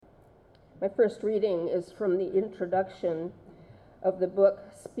My first reading is from the introduction of the book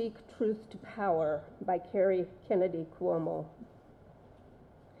Speak Truth to Power by Carrie Kennedy Cuomo.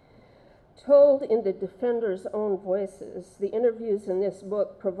 Told in the defenders' own voices, the interviews in this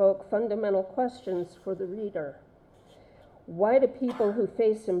book provoke fundamental questions for the reader. Why do people who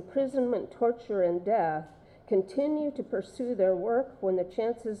face imprisonment, torture, and death continue to pursue their work when the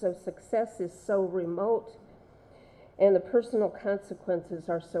chances of success is so remote and the personal consequences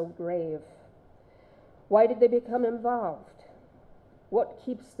are so grave? Why did they become involved? What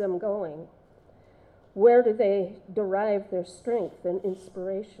keeps them going? Where do they derive their strength and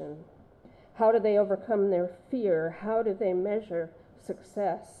inspiration? How do they overcome their fear? How do they measure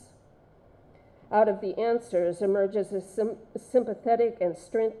success? Out of the answers emerges a sympathetic and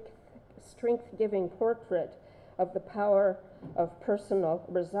strength-giving portrait of the power of personal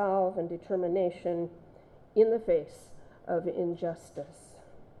resolve and determination in the face of injustice.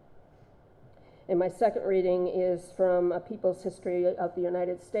 And my second reading is from A People's History of the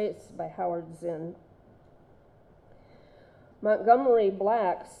United States by Howard Zinn. Montgomery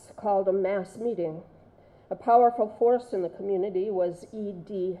blacks called a mass meeting. A powerful force in the community was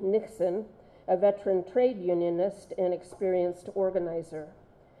E.D. Nixon, a veteran trade unionist and experienced organizer.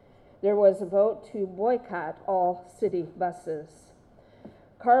 There was a vote to boycott all city buses.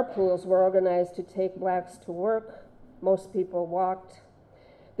 Carpools were organized to take blacks to work. Most people walked.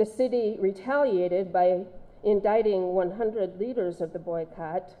 The city retaliated by indicting 100 leaders of the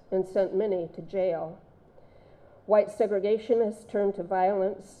boycott and sent many to jail. White segregationists turned to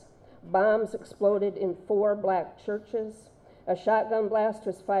violence. Bombs exploded in 4 black churches. A shotgun blast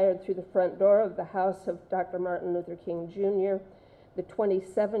was fired through the front door of the house of Dr. Martin Luther King Jr., the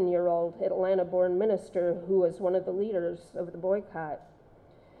 27-year-old Atlanta-born minister who was one of the leaders of the boycott.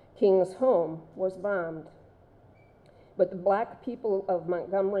 King's home was bombed. But the black people of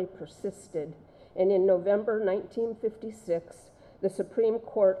Montgomery persisted, and in November 1956, the Supreme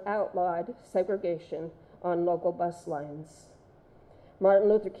Court outlawed segregation on local bus lines. Martin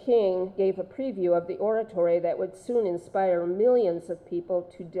Luther King gave a preview of the oratory that would soon inspire millions of people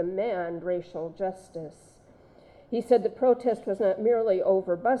to demand racial justice. He said the protest was not merely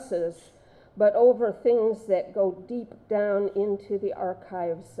over buses, but over things that go deep down into the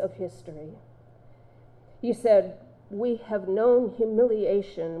archives of history. He said, "We have known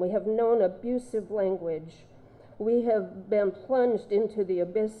humiliation, we have known abusive language, we have been plunged into the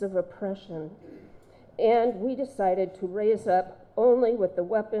abyss of oppression, and we decided to raise up only with the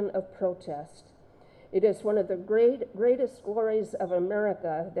weapon of protest. It is one of the greatest glories of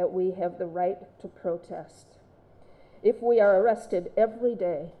America that we have the right to protest. If we are arrested every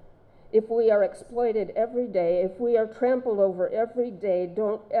day, if we are exploited every day, if we are trampled over every day,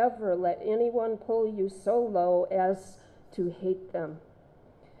 don't ever let anyone pull you so low as to hate them.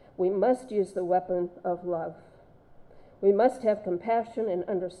 We must use the weapon of love. We must have compassion and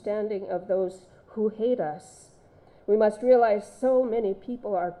understanding of those who hate us. We must realize so many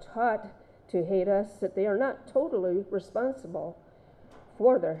people are taught to hate us that they are not totally responsible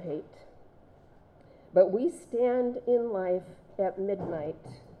for their hate. But we stand in life at midnight.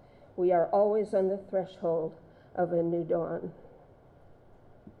 We are always on the threshold of a new dawn."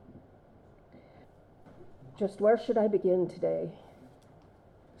 Just where should I begin today?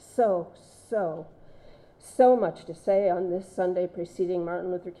 So much to say on this Sunday preceding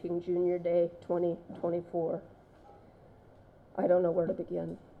Martin Luther King Jr. Day 2024. I don't know where to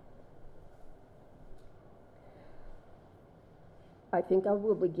begin. I think I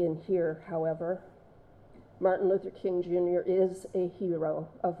will begin here, however. Martin Luther King Jr. is a hero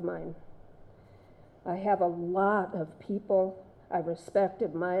of mine. I have a lot of people I respect,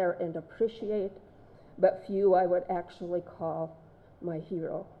 admire, and appreciate, but few I would actually call my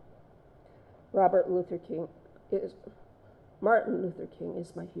hero. Martin Luther King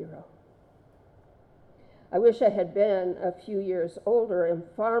is my hero. I wish I had been a few years older and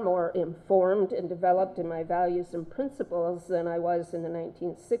far more informed and developed in my values and principles than I was in the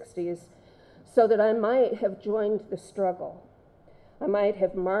 1960s, so that I might have joined the struggle. I might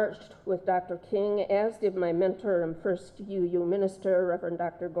have marched with Dr. King, as did my mentor and first UU minister, Reverend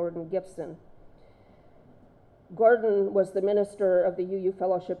Dr. Gordon Gibson. Gordon was the minister of the UU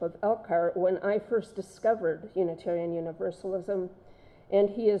Fellowship of Elkhart when I first discovered Unitarian Universalism,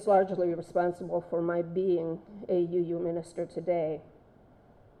 and he is largely responsible for my being a UU minister today.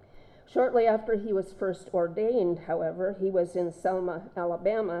 Shortly after he was first ordained, however, he was in Selma,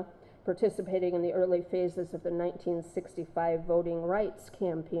 Alabama, participating in the early phases of the 1965 voting rights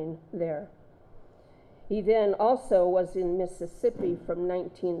campaign there. He then also was in Mississippi from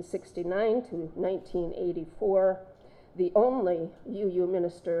 1969 to 1984, the only UU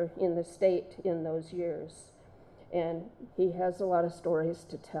minister in the state in those years. And he has a lot of stories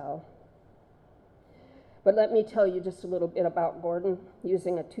to tell. But let me tell you just a little bit about Gordon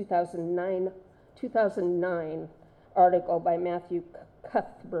using a 2009 article by Matthew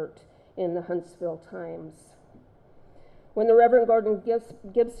Cuthbert in the Huntsville Times. When the Reverend Gordon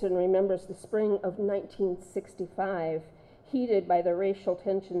Gibson remembers the spring of 1965, heated by the racial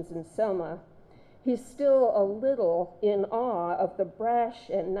tensions in Selma, he's still a little in awe of the brash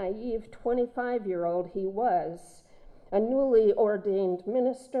and naive 25-year-old he was, a newly ordained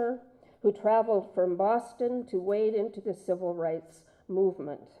minister who traveled from Boston to wade into the civil rights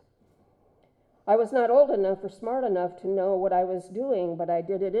movement. I was not old enough or smart enough to know what I was doing, but I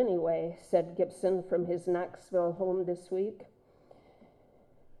did it anyway, said Gibson from his Knoxville home this week.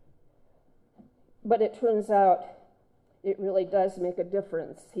 But it turns out it really does make a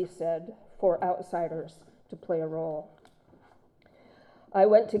difference, he said, for outsiders to play a role. I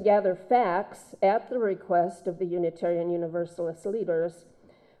went to gather facts at the request of the Unitarian Universalist leaders,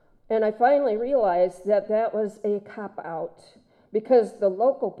 and I finally realized that that was a cop-out, because the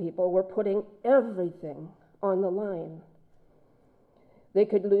local people were putting everything on the line. They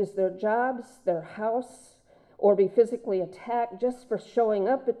could lose their jobs, their house, or be physically attacked just for showing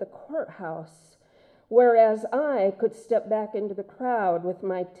up at the courthouse, whereas I could step back into the crowd with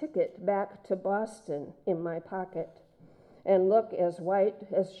my ticket back to Boston in my pocket and look as white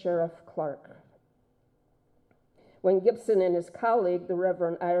as Sheriff Clark. When Gibson and his colleague, the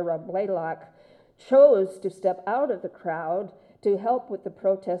Reverend Ira Blaylock, chose to step out of the crowd to help with the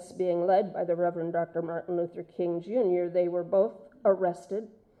protests being led by the Reverend Dr. Martin Luther King Jr., they were both arrested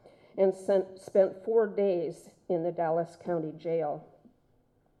and spent 4 days in the Dallas County Jail.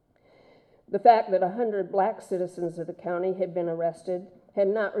 The fact that 100 black citizens of the county had been arrested had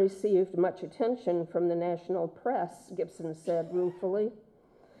not received much attention from the national press, Gibson said ruefully.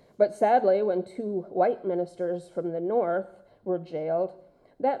 But sadly, when 2 white ministers from the North were jailed,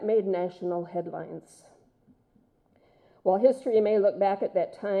 that made national headlines. While history may look back at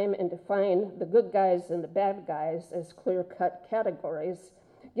that time and define the good guys and the bad guys as clear-cut categories,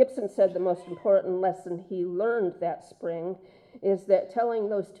 Gibson said the most important lesson he learned that spring is that telling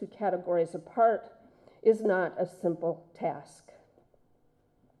those 2 categories apart is not a simple task.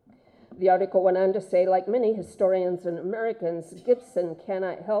 The article went on to say, like many historians and Americans, Gibson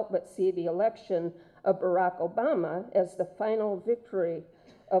cannot help but see the election of Barack Obama as the final victory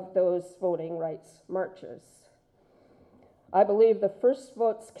of those voting rights marches. I believe the first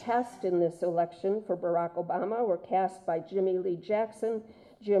votes cast in this election for Barack Obama were cast by Jimmy Lee Jackson,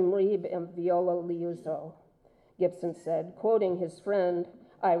 Jim Reeb, and Viola Liuzzo, Gibson said, quoting his friend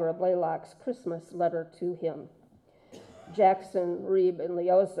Ira Blaylock's Christmas letter to him. Jackson, Reeb, and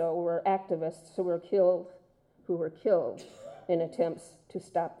Liuzzo were activists who were killed in attempts to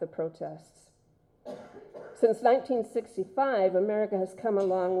stop the protests. Since 1965, America has come a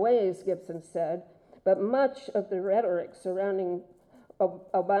long ways, Gibson said, but much of the rhetoric surrounding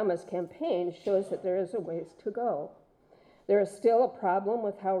Obama's campaign shows that there is a ways to go. There is still a problem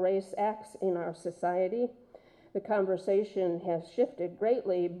with how race acts in our society. The conversation has shifted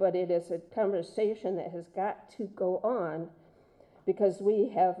greatly, but it is a conversation that has got to go on because we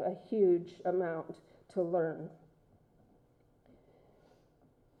have a huge amount to learn.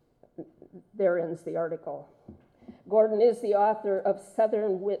 There ends the article. Gordon is the author of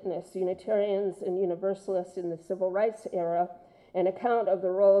Southern Witness, Unitarians and Universalists in the Civil Rights Era, an account of the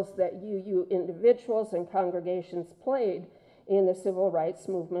roles that UU individuals and congregations played in the civil rights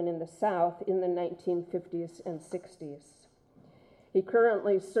movement in the South in the 1950s and 60s. He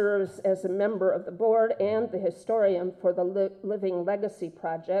currently serves as a member of the board and the historian for the Living Legacy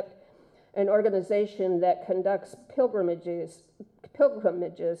Project, an organization that conducts pilgrimages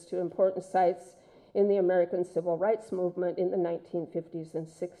to important sites in the American civil rights movement in the 1950s and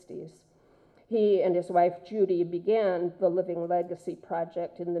 60s. He and his wife Judy began the Living Legacy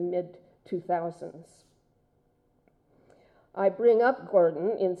Project in the mid-2000s. I bring up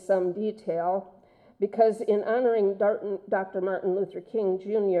Gordon in some detail because in honoring Dr. Martin Luther King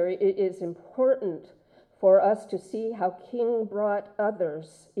Jr., it is important for us to see how King brought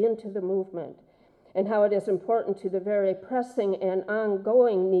others into the movement and how it is important to the very pressing and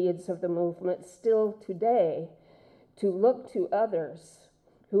ongoing needs of the movement still today to look to others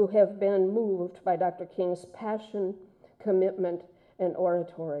who have been moved by Dr. King's passion, commitment, and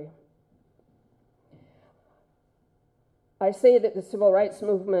oratory. I say that the civil rights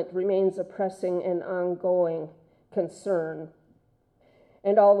movement remains a pressing and ongoing concern.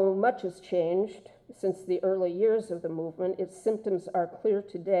 And although much has changed since the early years of the movement, its symptoms are clear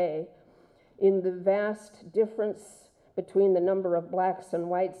today in the vast difference between the number of blacks and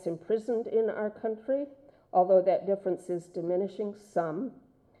whites imprisoned in our country, although that difference is diminishing some.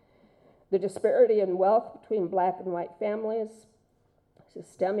 The disparity in wealth between black and white families,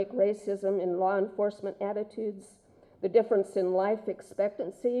 systemic racism in law enforcement attitudes, the difference in life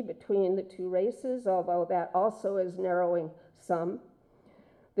expectancy between the two races, although that also is narrowing some,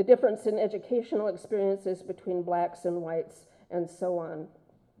 the difference in educational experiences between blacks and whites, and so on.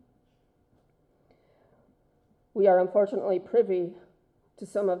 We are unfortunately privy to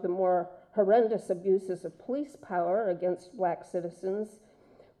some of the more horrendous abuses of police power against black citizens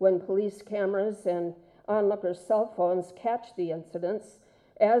when police cameras and onlookers' cell phones catch the incidents,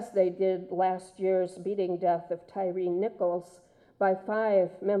 as they did last year's beating death of Tyree Nichols by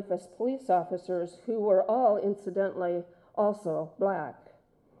 5 Memphis police officers who were all, incidentally, also black.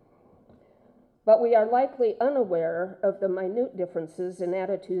 But we are likely unaware of the minute differences in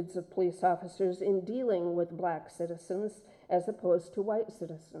attitudes of police officers in dealing with black citizens as opposed to white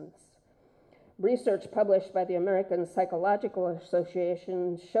citizens. Research published by the American Psychological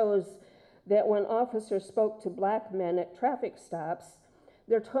Association shows that when officers spoke to black men at traffic stops,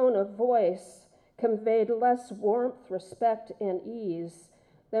 their tone of voice conveyed less warmth, respect, and ease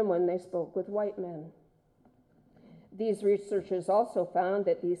than when they spoke with white men. These researchers also found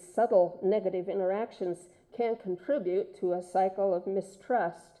that these subtle negative interactions can contribute to a cycle of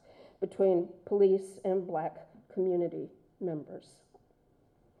mistrust between police and black community members.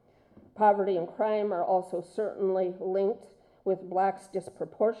 Poverty and crime are also certainly linked, with blacks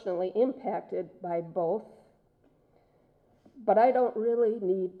disproportionately impacted by both. But I don't really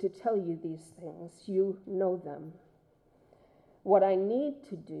need to tell you these things. You know them. What I need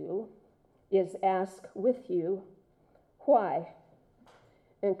to do is ask with you why,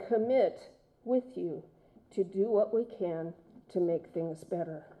 and commit with you to do what we can to make things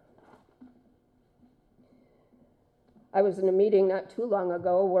better. I was in a meeting not too long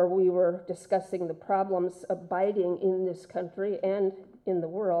ago where we were discussing the problems abiding in this country and in the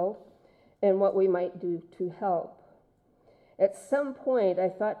world and what we might do to help. At some point, I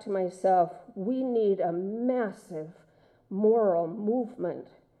thought to myself, we need a massive moral movement.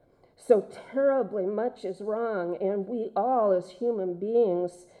 So terribly much is wrong, and we all as human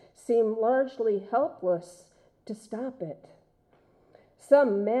beings seem largely helpless to stop it.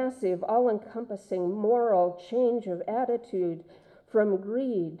 Some massive, all-encompassing moral change of attitude from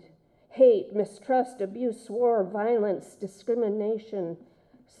greed, hate, mistrust, abuse, war, violence, discrimination,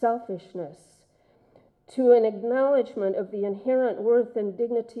 selfishness, to an acknowledgement of the inherent worth and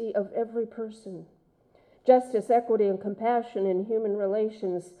dignity of every person. Justice, equity, and compassion in human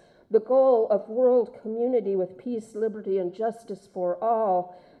relations, the goal of world community with peace, liberty, and justice for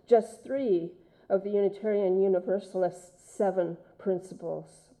all, just 3 of the Unitarian Universalists' 7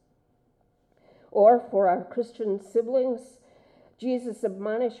 principles. Or for our Christian siblings, Jesus'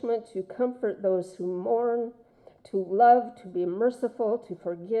 admonishment to comfort those who mourn, to love, to be merciful, to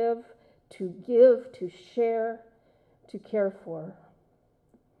forgive, to give, to share, to care for.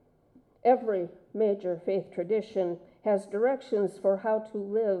 Every major faith tradition has directions for how to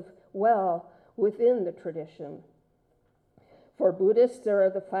live well within the tradition. For Buddhists, there are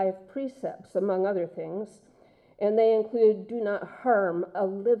the 5 precepts, among other things, and they include: do not harm a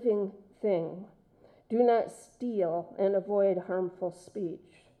living thing, do not steal, and avoid harmful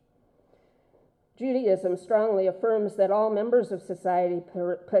speech. Judaism strongly affirms that all members of society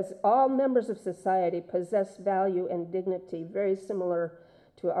possess value and dignity, very similar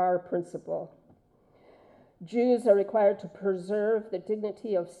to our principle. Jews are required to preserve the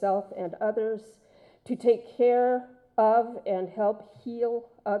dignity of self and others, to take care of and help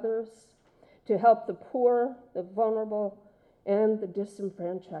heal others, to help the poor, the vulnerable, and the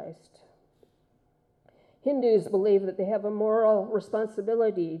disenfranchised. Hindus believe that they have a moral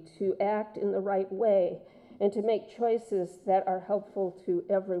responsibility to act in the right way and to make choices that are helpful to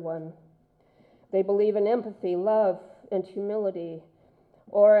everyone. They believe in empathy, love, and humility,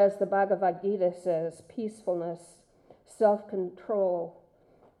 or as the Bhagavad Gita says, peacefulness, self-control,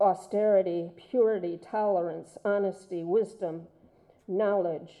 austerity, purity, tolerance, honesty, wisdom,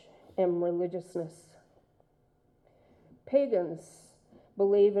 knowledge, and religiousness. Pagans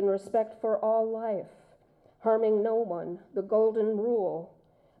believe in respect for all life, harming no one, the golden rule,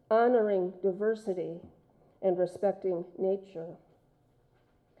 honoring diversity, and respecting nature.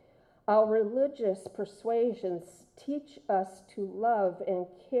 Our religious persuasions teach us to love and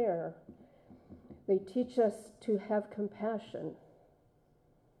care. They teach us to have compassion.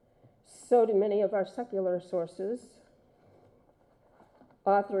 So do many of our secular sources.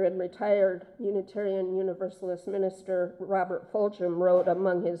 Author and retired Unitarian Universalist minister Robert Fulghum wrote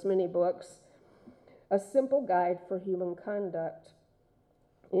among his many books, a simple guide for human conduct.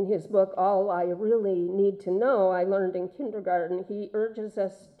 In his book, All I Really Need to Know, I Learned in Kindergarten, he urges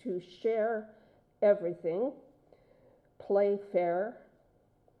us to share everything, play fair,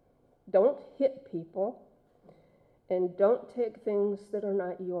 don't hit people, and don't take things that are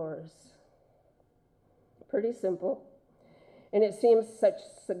not yours. Pretty simple. And it seems such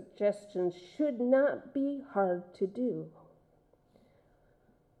suggestions should not be hard to do.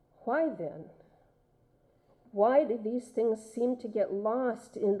 Why then? Why do these things seem to get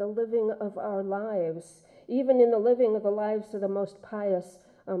lost in the living of our lives, even in the living of the lives of the most pious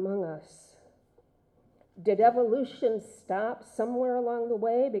among us? Did evolution stop somewhere along the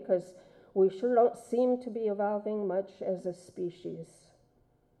way? Because we sure don't seem to be evolving much as a species.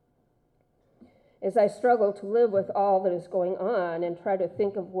 As I struggle to live with all that is going on and try to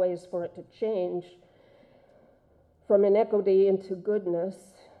think of ways for it to change from inequity into goodness,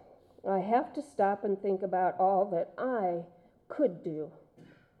 I have to stop and think about all that I could do,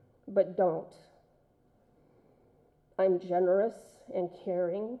 but don't. I'm generous and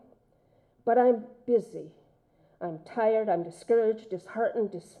caring, but I'm busy. I'm tired, I'm discouraged,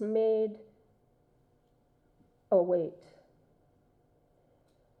 disheartened, dismayed. Oh, wait.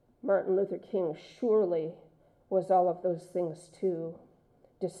 Martin Luther King surely was all of those things too.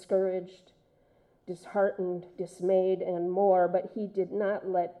 Discouraged, disheartened, dismayed, and more, but he did not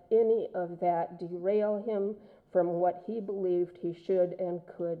let any of that derail him from what he believed he should and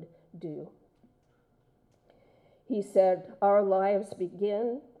could do. He said, our lives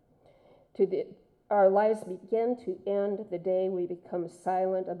begin to end the day we become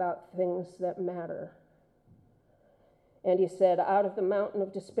silent about things that matter. And he said, out of the mountain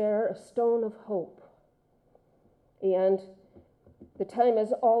of despair, a stone of hope. And the time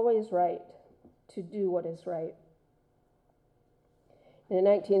is always right to do what is right. In a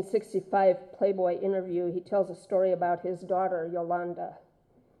 1965 Playboy interview, he tells a story about his daughter, Yolanda.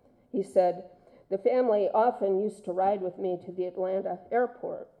 He said, the family often used to ride with me to the Atlanta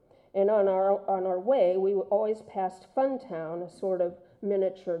airport. And on our way, we always passed Funtown, a sort of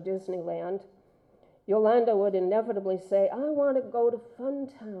miniature Disneyland. Yolanda would inevitably say, I want to go to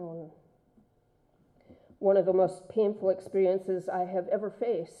Funtown. One of the most painful experiences I have ever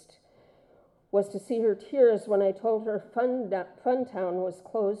faced was to see her tears when I told her Funtown was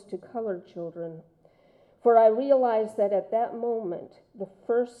closed to colored children. For I realized that at that moment, the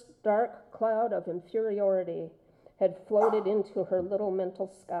first dark cloud of inferiority had floated into her little mental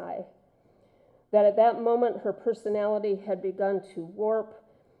sky. That at that moment, her personality had begun to warp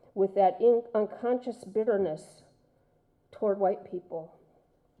with that unconscious bitterness toward white people.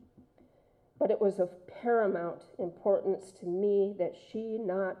 But it was of paramount importance to me that she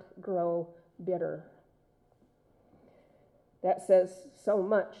not grow bitter. That says so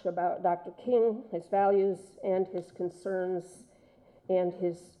much about Dr. King, his values, and his concerns, and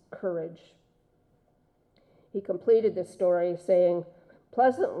his courage. He completed the story saying,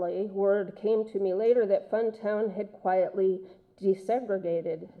 pleasantly, word came to me later that Funtown had quietly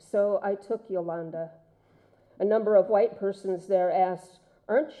desegregated, so I took Yolanda. A number of white persons there asked,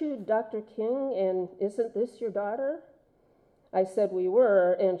 aren't you Dr. King, and isn't this your daughter? I said we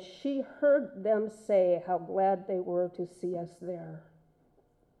were, and she heard them say how glad they were to see us there.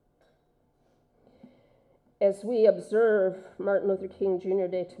 As we observe Martin Luther King Jr.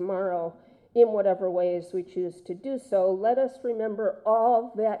 Day tomorrow, in whatever ways we choose to do so, let us remember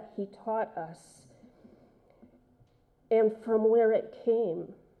all that he taught us and from where it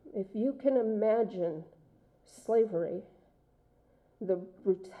came. If you can imagine slavery, the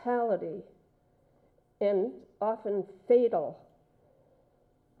brutality and often fatal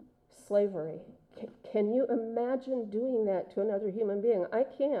slavery, can you imagine doing that to another human being? I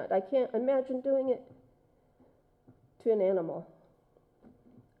can't. I can't imagine doing it to an animal.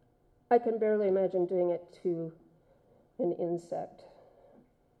 I can barely imagine doing it to an insect,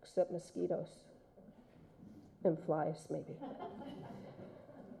 except mosquitoes and flies, maybe.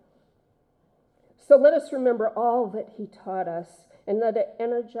 So let us remember all that he taught us, and let it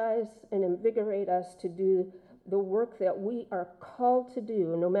energize and invigorate us to do the work that we are called to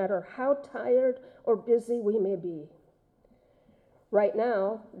do, no matter how tired or busy we may be. Right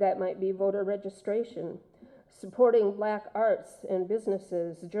now, that might be voter registration, supporting Black arts and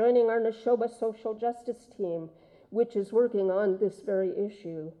businesses, joining our Neshoba social justice team, which is working on this very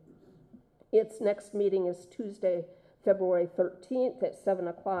issue. Its next meeting is Tuesday, February 13th at 7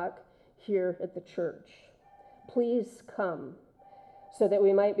 o'clock here at the church. Please come so that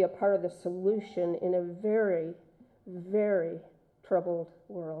we might be a part of the solution in a very, very troubled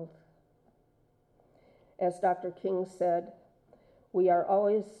world. As Dr. King said, we are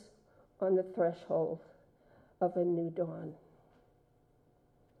always on the threshold of a new dawn.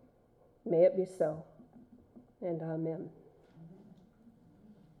 May it be so, and amen.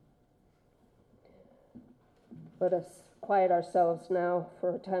 Let us quiet ourselves now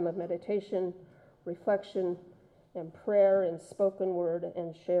for a time of meditation, reflection, and prayer in spoken word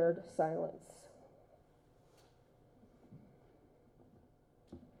and shared silence.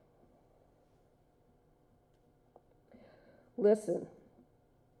 Listen,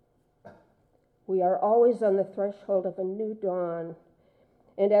 we are always on the threshold of a new dawn,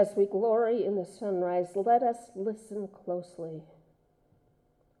 and as we glory in the sunrise, let us listen closely,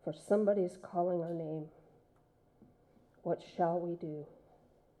 for somebody's calling our name. What shall we do?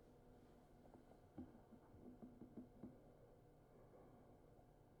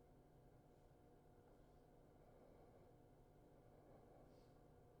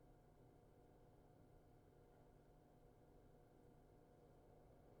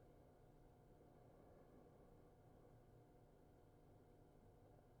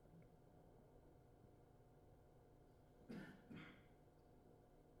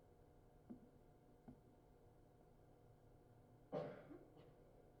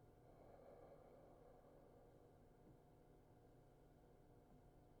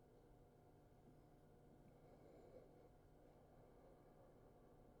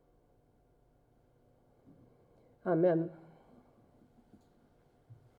 Amen.